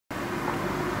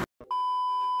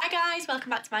Hi guys,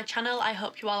 welcome back to my channel. I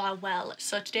hope you all are well.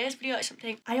 So today's video is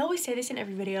something, I always say this in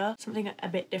every video, something a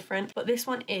bit different, but this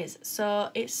one is. So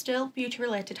it's still beauty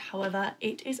related, however,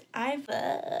 it is, I've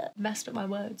messed up my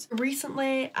words.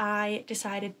 Recently, I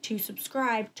decided to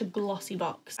subscribe to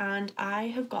Glossybox and I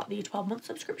have got the 12-month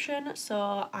subscription.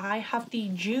 So I have the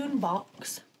June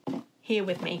box here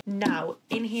with me. Now,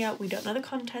 in here, we don't know the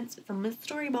contents from the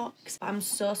mystery box, but I'm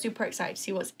so super excited to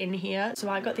see what's in here. So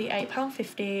I got the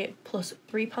 £8.50 plus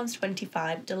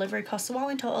 £3.25. Delivery costs, so all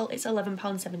in total, it's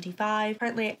 £11.75.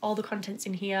 Apparently, all the contents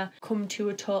in here come to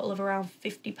a total of around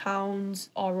 £50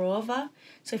 or over.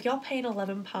 So if you're paying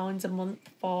 £11 a month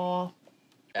for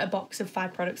a box of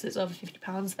 5 products that's over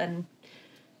 £50, then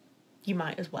you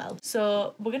might as well.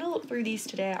 So we're gonna look through these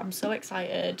today. I'm so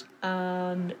excited,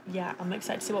 and yeah, I'm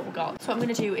excited to see what we got. So what I'm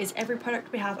gonna do is every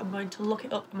product we have, I'm going to look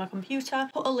it up on my computer,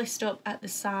 put a list up at the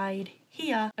side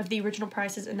here of the original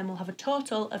prices, and then we'll have a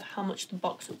total of how much the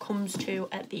box comes to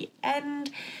at the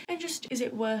end, and just, is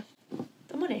it worth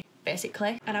the money,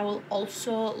 basically. And I will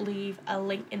also leave a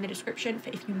link in the description for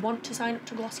if you want to sign up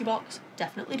to Glossybox.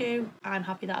 Definitely do. I'm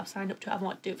happy that I've signed up to it. I've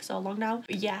wanted to do it for so long now.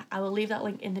 But yeah, I will leave that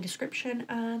link in the description,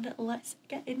 and let's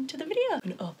get into the video. I'm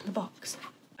gonna open the box.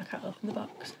 I can't open the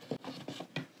box.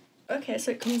 Okay,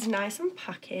 so it comes nice and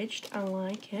packaged. I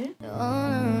like it.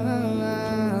 Oh,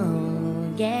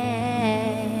 yeah.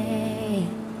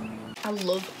 I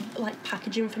love, like,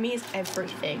 packaging for me is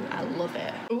everything. I love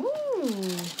it. Ooh.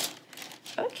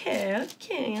 Okay,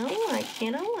 I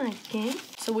like it.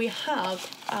 So we have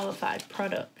our 5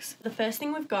 products. The first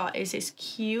thing we've got is this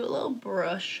cute little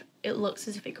brush. It looks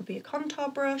as if it could be a contour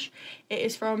brush. It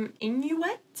is from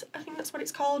Inuit, I think that's what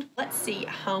it's called. Let's see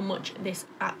how much this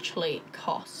actually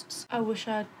costs. I wish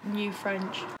I knew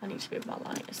French. I need to be my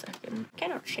light a second.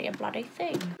 Cannot see a bloody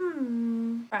thing.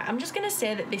 Right, I'm just gonna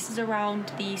say that this is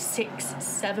around the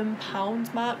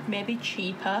 £6-7 mark, maybe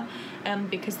cheaper,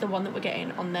 because the one that we're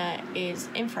getting on there is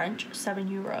in French,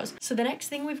 €7. So the next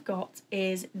thing we've got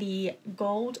is the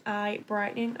Gold Eye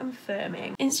Brightening and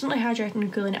Firming. Instantly hydrating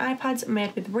and cooling eye pads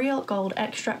made with real gold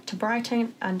extract to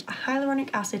brighten and hyaluronic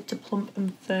acid to plump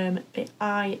and firm the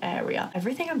eye area.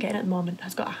 Everything I'm getting at the moment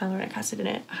has got hyaluronic acid in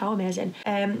it. How amazing.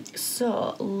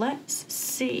 So let's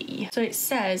see. So it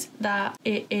says that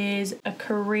it is a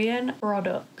Korean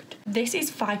product. This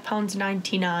is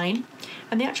 £5.99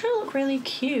 and they actually look really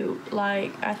cute.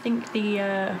 Like, I think the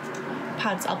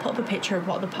pads, I'll put up a picture of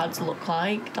what the pads look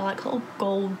like. They're like little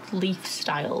gold leaf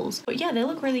styles. But yeah, they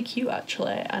look really cute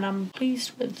actually, and I'm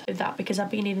pleased with that because I've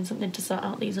been needing something to sort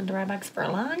out these under eye bags for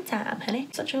a long time, honey.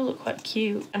 It's actually look quite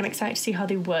cute, and I'm excited to see how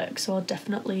they work, so I'll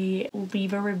definitely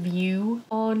leave a review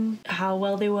on how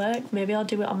well they work. Maybe I'll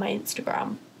do it on my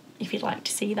Instagram if you'd like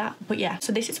to see that. But yeah,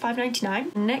 so this is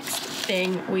 £5.99. Next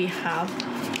thing we have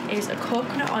is a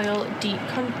coconut oil deep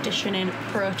conditioning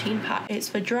protein pack. It's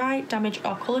for dry, damaged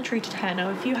or colour treated hair. Now,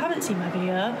 if you haven't seen my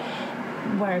video,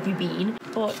 where have you been?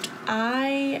 But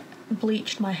I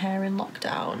bleached my hair in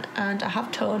lockdown and I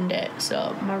have toned it,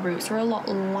 so my roots are a lot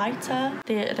lighter.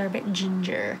 They're a bit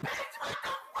ginger.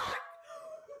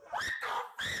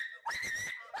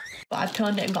 But I've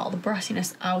toned it and got all the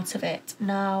brassiness out of it.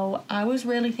 Now, I was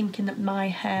really thinking that my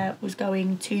hair was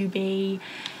going to be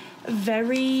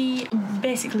very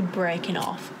basically breaking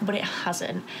off, but it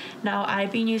hasn't. Now, I've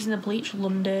been using the Bleach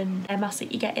London hair mask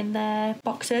that you get in their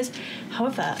boxes.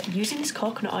 However, using this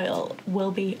coconut oil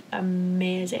will be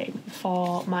amazing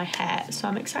for my hair, so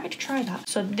I'm excited to try that.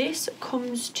 So this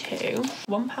comes to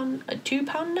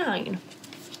 £2.9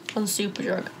 on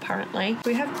Superdrug, apparently.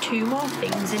 We have 2 more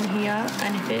things in here,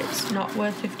 and if it's not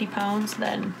worth £50,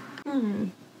 then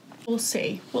we'll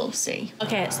see.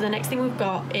 Okay, so the next thing we've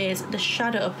got is the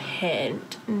shadow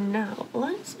paint. Now,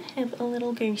 let's have a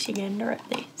little goosey gander at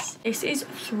this. This is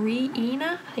Thristan,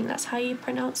 I think that's how you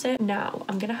pronounce it. Now,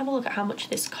 I'm gonna have a look at how much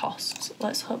this costs.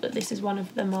 Let's hope that this is one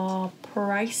of the more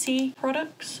pricey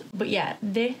products. But yeah,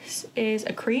 this is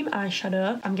a cream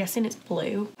eyeshadow. I'm guessing it's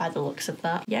blue by the looks of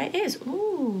that. Yeah, it is.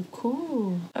 Ooh,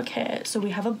 cool. Okay, so we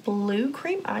have a blue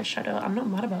cream eyeshadow. I'm not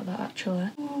mad about that,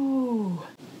 actually. Ooh.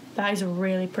 That is a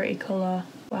really pretty colour.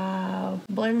 Wow.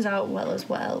 Blends out well as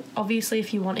well. Obviously,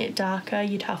 if you want it darker,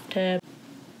 you'd have to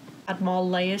add more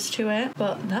layers to it,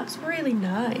 but that's really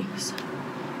nice.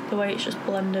 the way it's just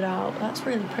blended out. That's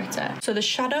really pretty. So the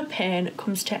shadow pane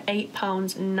comes to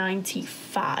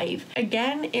 £8.95.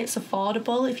 Again, it's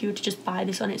affordable if you were to just buy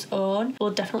this on its own.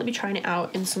 We'll definitely be trying it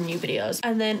out in some new videos.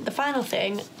 And then the final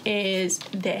thing is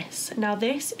this. Now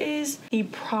this is the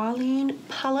Praline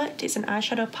palette. It's an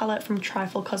eyeshadow palette from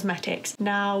Trifle Cosmetics.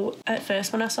 Now at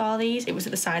first when I saw these, it was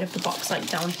at the side of the box, like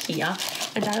down here,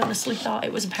 and I honestly thought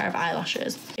it was a pair of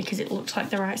eyelashes because it looked like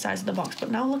the right size of the box,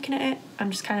 but now looking at it,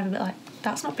 I'm just kind of a bit like,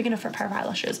 that's not big enough for a pair of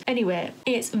eyelashes. Anyway,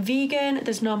 it's vegan.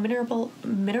 There's no mineral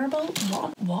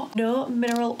no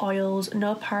mineral oils,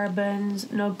 no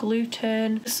parabens, no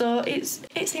gluten. So it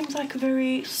seems like a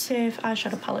very safe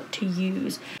eyeshadow palette to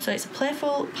use. So it's a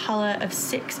playful palette of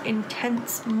 6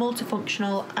 intense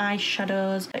multifunctional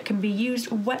eyeshadows that can be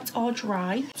used wet or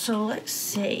dry. So let's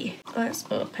see. Let's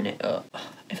open it up.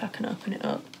 If I can open it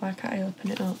up. Why can't I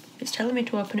open it up? It's telling me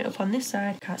to open it up on this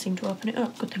side. Can't seem to open it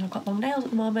up. Good thing I've got long nails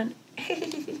at the moment.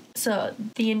 So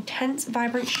the intense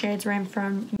vibrant shades range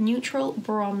from neutral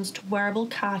bronze to wearable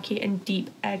khaki and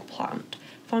deep eggplant,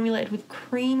 formulated with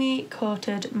creamy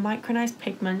coated micronized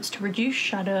pigments to reduce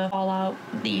shadow fallout.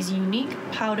 These unique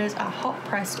powders are hot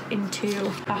pressed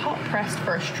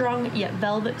for a strong yet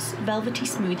velvety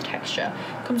smooth texture.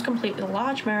 Comes complete with a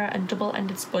large mirror and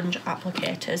double-ended sponge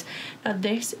applicators. Now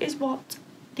this is what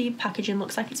the packaging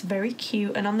looks like. It's very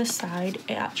cute, and on the side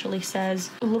it actually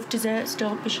says, love desserts,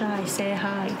 don't be shy, say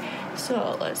hi.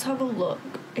 So let's have a look.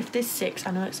 If there's 6,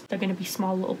 I know they're going to be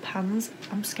small little pans.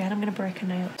 I'm scared I'm going to break a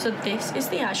nail. So this is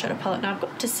the eyeshadow palette. Now I've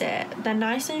got to say, they're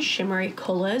nice and shimmery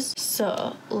colours.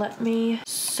 So let's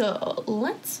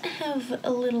have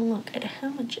a little look at how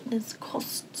much this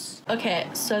costs. Okay,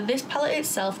 so this palette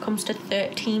itself comes to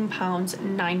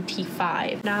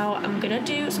 £13.95. Now I'm going to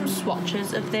do some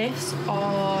swatches of this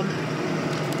on...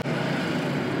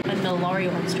 and the Laurie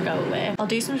wants to go away. I'll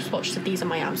do some swatches of these on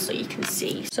my arms so you can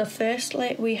see. So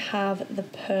firstly we have the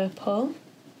purple.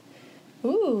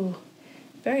 Ooh,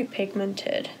 very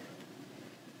pigmented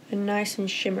and nice and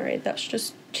shimmery. That's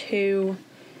just 2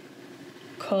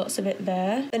 coats of it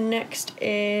there. The next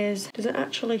is, doesn't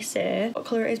actually say what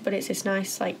colour it is, but it's this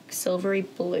nice like silvery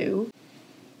blue.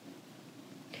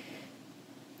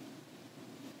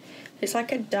 It's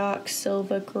like a dark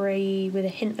silver grey with a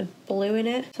hint of blue in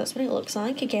it. So that's what it looks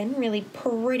like. Again, really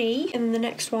pretty. And the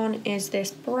next one is this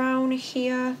brown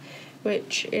here,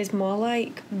 which is more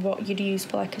like what you'd use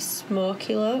for like a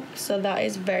smoky look. So that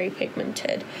is very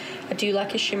pigmented. I do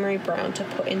like a shimmery brown to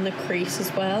put in the crease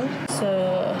as well.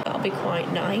 So that'll be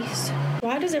quite nice.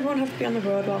 Why does everyone have to be on the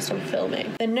road whilst I'm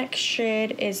filming? The next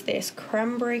shade is this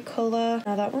cranberry colour.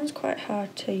 Now that one's quite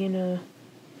hard to, you know,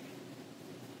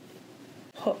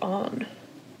 put on,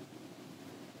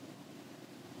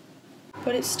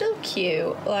 but it's still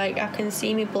cute. Like, I can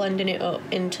see me blending it up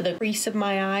into the crease of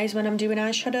my eyes when I'm doing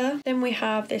eyeshadow. Then we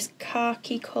have this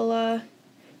khaki colour,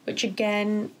 which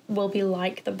again will be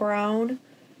like the brown,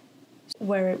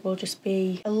 where it will just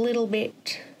be a little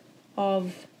bit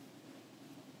of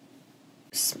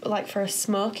like for a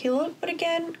smoky look, but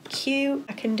again, cute.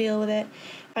 I can deal with it.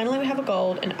 Finally, we have a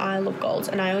gold, and I love golds,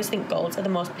 and I always think golds are the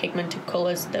most pigmented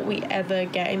colours that we ever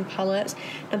get in palettes,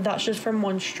 and that's just from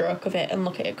one stroke of it, and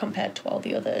look at it compared to all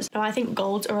the others. Now, I think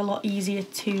golds are a lot easier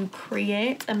to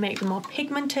create and make them more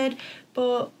pigmented,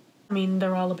 but I mean,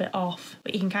 they're all a bit off,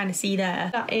 but you can kind of see there.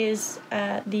 That is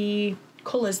the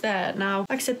colours there. Now,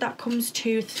 like I said, that comes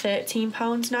to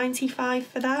 £13.95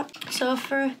 for that. So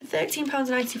for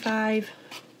 £13.95,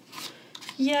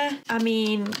 yeah, I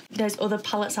mean, there's other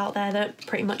palettes out there that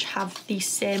pretty much have the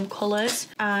same colours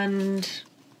and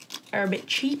are a bit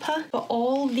cheaper. But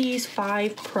all these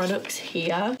 5 products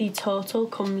here, the total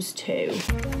comes to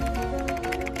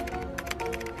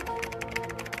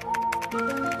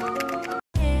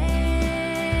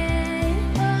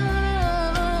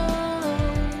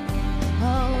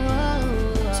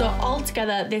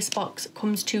altogether, this box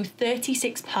comes to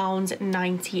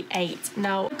 £36.98.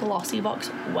 Now, Glossybox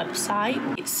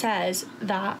website, it says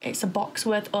that it's a box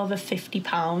worth over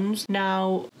 £50.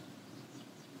 Now,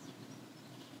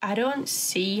 I don't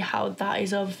see how that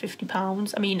is over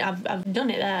 £50. I mean, I've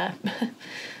done it there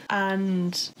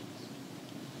and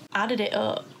added it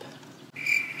up,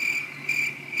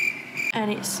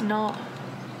 and it's not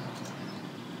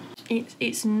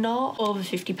over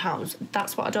 £50.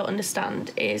 That's what I don't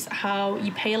understand, is how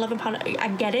you pay £11. I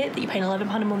get it that you're paying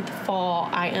 £11 a month for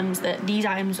items, that these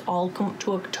items all come up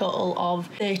to a total of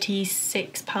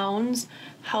 £36.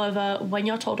 However, when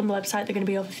you're told on the website they're going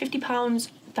to be over £50,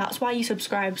 that's why you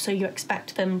subscribe, so you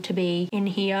expect them to be in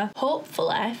here.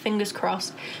 Hopefully, fingers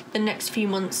crossed, the next few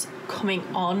months coming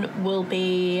on will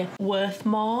be worth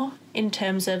more in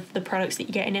terms of the products that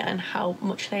you get in it and how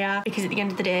much they are, because at the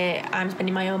end of the day, I'm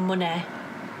spending my own money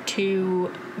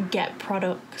to get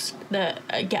products that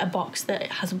get a box that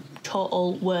has a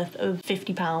total worth of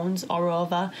 £50 or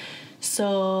over.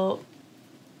 So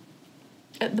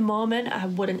at the moment, I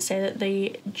wouldn't say that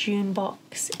the June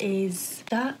box is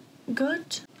that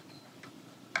good.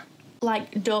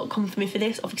 Like, don't come for me for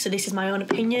this. Obviously, this is my own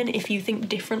opinion. If you think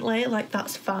differently, like,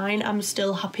 that's fine. I'm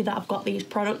still happy that I've got these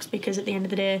products, because at the end of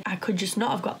the day, I could just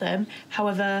not have got them.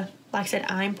 However, like I said,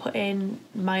 I'm putting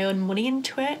my own money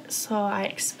into it, so I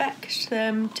expect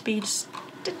them to be just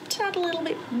a tad a little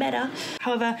bit better.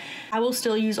 However, I will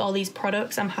still use all these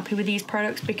products. I'm happy with these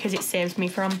products because it saves me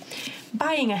from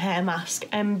buying a hair mask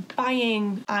and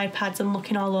buying iPads and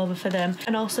looking all over for them.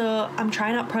 And also, I'm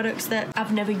trying out products that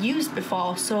I've never used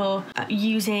before, so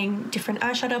using different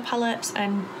eyeshadow palettes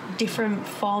and different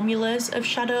formulas of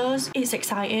shadows. It's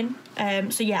exciting.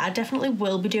 So yeah, I definitely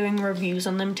will be doing reviews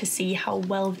on them to see how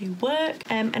well they work.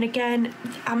 And again,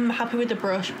 I'm happy with the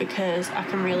brush because I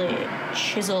can really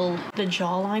chisel the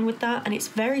jawline with that, and it's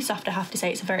very soft. I have to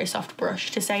say, it's a very soft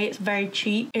brush. To say it's very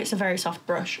cheap, it's a very soft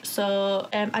brush. So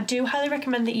I do highly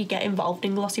recommend that you get involved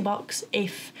in Glossybox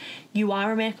if you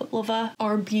are a makeup lover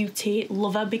or a beauty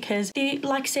lover, because they,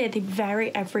 like I say, they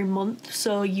vary every month,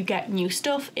 so you get new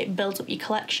stuff, it builds up your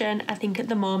collection. I think at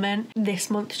the moment this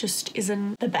month just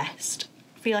isn't the best.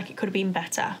 I feel like it could have been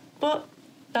better, but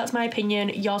that's my opinion.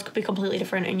 Yours could be completely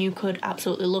different and you could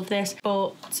absolutely love this.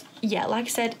 But yeah, like I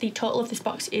said, the total of this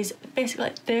box is basically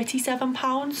like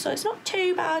 £37, so it's not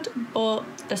too bad, but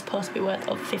they're supposed to be worth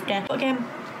over 50. But again,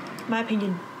 my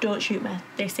opinion, don't shoot me.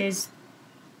 This is,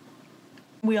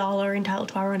 we all are entitled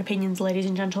to our own opinions, ladies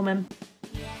and gentlemen.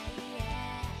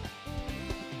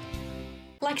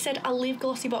 Like I said, I'll leave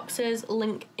Glossybox's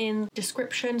link in the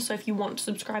description, so if you want to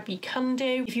subscribe, you can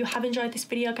do. If you have enjoyed this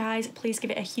video, guys, please give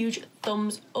it a huge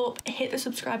thumbs up. Hit the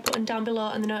subscribe button down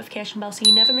below and the notification bell so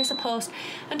you never miss a post.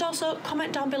 And also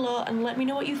comment down below and let me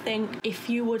know what you think. If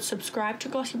you would subscribe to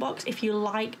Glossybox, if you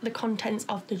like the contents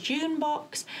of the June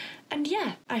box. And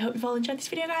yeah, I hope you've all enjoyed this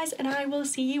video, guys, and I will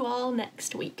see you all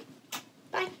next week.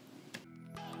 Bye.